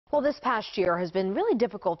Well, this past year has been really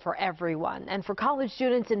difficult for everyone, and for college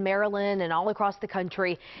students in Maryland and all across the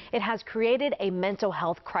country, it has created a mental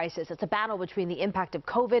health crisis. It's a battle between the impact of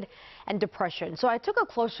COVID and depression. So I took a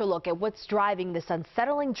closer look at what's driving this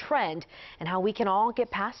unsettling trend and how we can all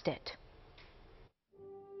get past it.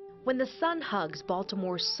 When the sun hugs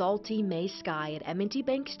Baltimore's salty May sky at M&T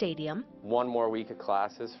Bank Stadium, one more week of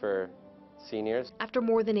classes for seniors. After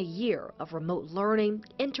more than a year of remote learning,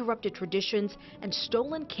 interrupted traditions, and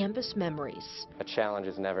stolen campus memories. A challenge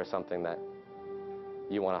is never something that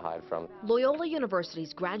you want to hide from. Loyola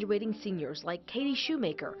University's graduating seniors like Katie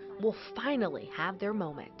Shoemaker will finally have their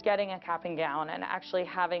moment. Getting a cap and gown and actually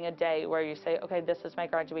having a day where you say, okay, this is my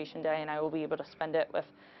graduation day and I will be able to spend it with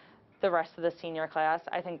the rest of the senior class.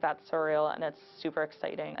 I think that's surreal and it's super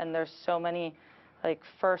exciting. And there's so many like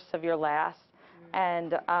firsts of your last. And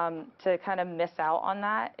to kind of miss out on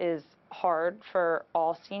that is hard for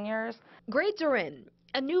all seniors. Grades are in.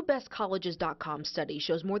 A new bestcolleges.com study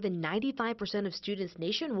shows more than 95% of students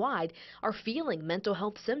nationwide are feeling mental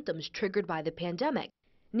health symptoms triggered by the pandemic.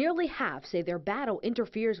 Nearly half say their battle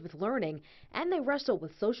interferes with learning, and they wrestle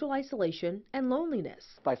with social isolation and loneliness.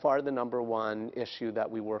 By far the #1 issue that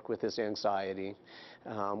we work with is anxiety.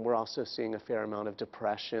 We're also seeing a fair amount of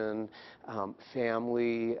depression,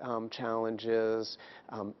 family challenges,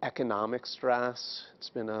 economic stress. It's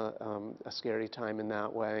been a scary time in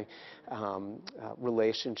that way,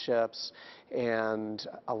 relationships, and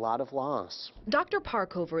a lot of loss. Dr.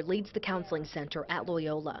 Parkover leads the counseling center at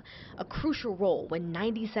Loyola, a crucial role when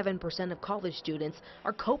 97% of college students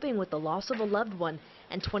are coping with the loss of a loved one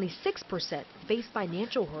and 26% face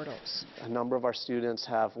financial hurdles. A number of our students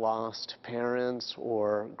have lost parents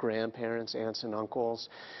or grandparents, aunts and uncles,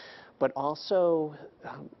 but also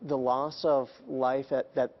the loss of life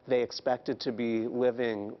that they expected to be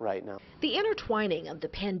living right now. The intertwining of the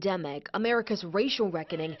pandemic, America's racial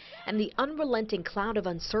reckoning, and the unrelenting cloud of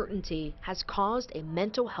uncertainty has caused a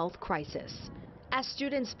mental health crisis. As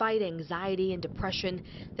students fight anxiety and depression,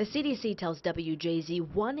 the CDC tells WJZ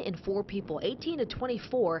 1 in 4 people 18 to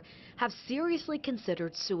 24 have seriously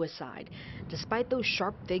considered suicide. Despite those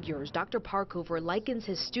sharp figures, Dr. Parkover likens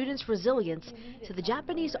his students' resilience to the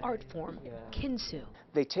Japanese art form kintsugi.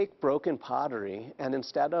 They take broken pottery, and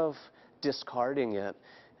instead of discarding it,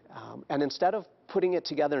 and instead of putting it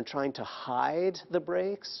together and trying to hide the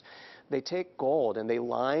breaks, they take gold and they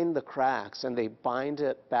line the cracks and they bind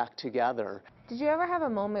it back together. Did you ever have a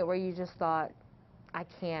moment where you just thought, I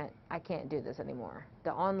can't do this anymore?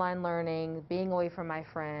 The online learning, being away from my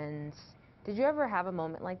friends. Did you ever have a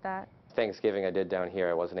moment like that? Thanksgiving I did down here,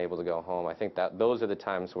 I wasn't able to go home. I think that those are the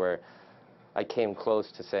times where I came close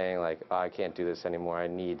to saying like, oh, I can't do this anymore. I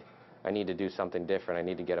need to do something different. I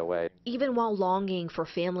need to get away. Even while longing for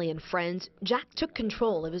family and friends, Jack took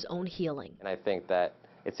control of his own healing. And I think that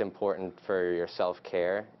it's important for your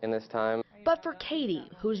self-care in this time. But for Katie,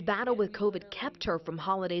 whose battle with COVID kept her from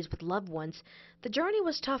holidays with loved ones, the journey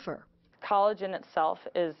was tougher. College in itself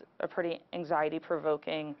is a pretty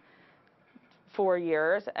anxiety-provoking 4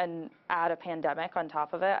 years, and add a pandemic on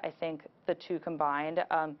top of it. I think the two combined,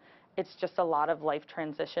 it's just a lot of life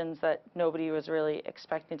transitions that nobody was really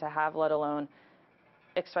expecting to have, let alone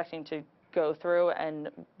expecting to go through, and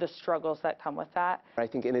the struggles that come with that. I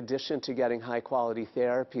think in addition to getting high quality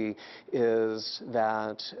therapy is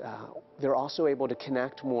that they're also able to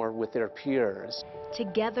connect more with their peers.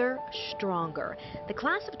 Together, stronger. The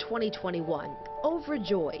class of 2021,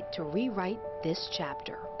 overjoyed to rewrite this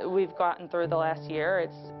chapter. We've gotten through the last year.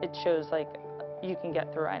 It shows like you can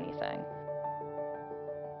get through anything.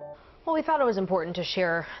 Well, we thought it was important to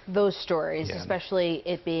share those stories, especially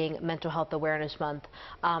it being Mental Health Awareness Month.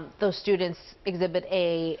 Those students exhibit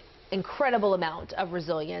an incredible amount of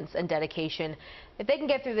resilience and dedication. If they can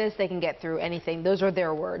get through this, they can get through anything. Those are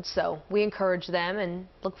their words. So we encourage them and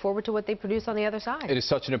look forward to what they produce on the other side. It is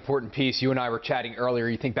such an important piece. You and I were chatting earlier.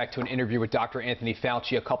 You think back to an interview with Dr. Anthony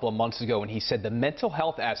Fauci a couple of months ago, and he said the mental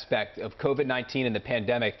health aspect of COVID-19 and the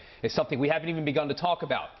pandemic is something we haven't even begun to talk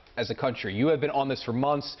about as a country. You have been on this for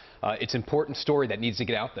months. It's an important story that needs to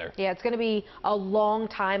get out there. Yeah, it's going to be a long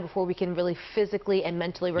time before we can really physically and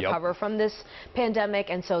mentally recover from this pandemic,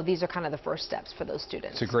 and so these are kind of the first steps for those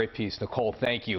students. It's a great piece. Nicole, thank you.